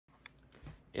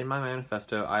In my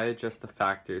manifesto, I adjust the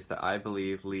factors that I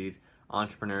believe lead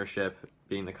entrepreneurship,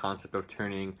 being the concept of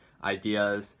turning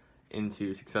ideas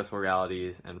into successful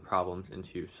realities and problems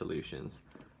into solutions.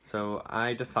 So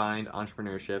I defined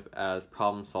entrepreneurship as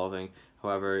problem solving.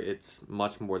 However, it's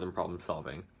much more than problem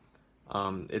solving.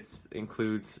 It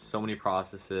includes so many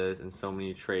processes and so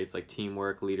many traits like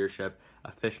teamwork, leadership,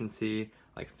 efficiency,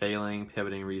 like failing,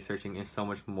 pivoting, researching, and so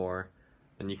much more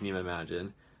than you can even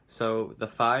imagine. So the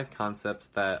five concepts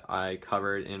that I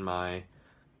covered in my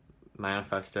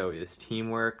manifesto is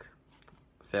teamwork,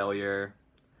 failure,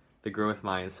 the growth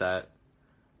mindset,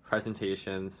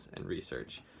 presentations, and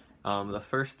research. The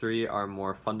first three are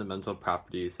more fundamental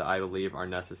properties that I believe are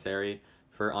necessary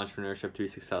for entrepreneurship to be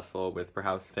successful, with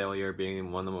perhaps failure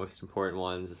being one of the most important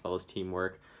ones, as well as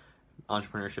teamwork.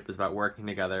 Entrepreneurship is about working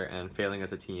together and failing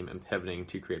as a team and pivoting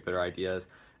to create better ideas.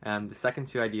 And the second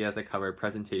two ideas I covered,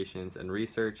 presentations and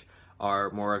research, are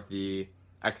more of the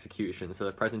execution. So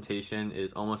the presentation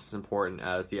is almost as important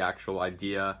as the actual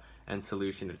idea and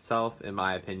solution itself, in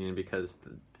my opinion, because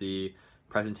the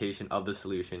presentation of the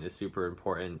solution is super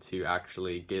important to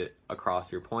actually get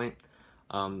across your point.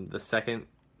 The second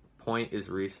point is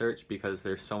research, because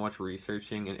there's so much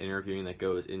researching and interviewing that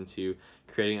goes into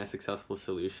creating a successful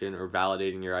solution or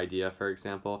validating your idea, for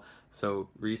example. So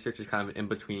research is kind of in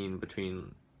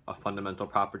between a fundamental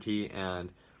property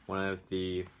and one of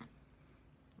the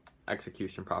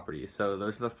execution properties. So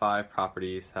those are the five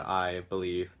properties that I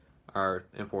believe are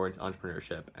important to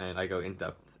entrepreneurship, and I go in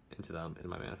depth into them in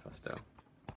my manifesto.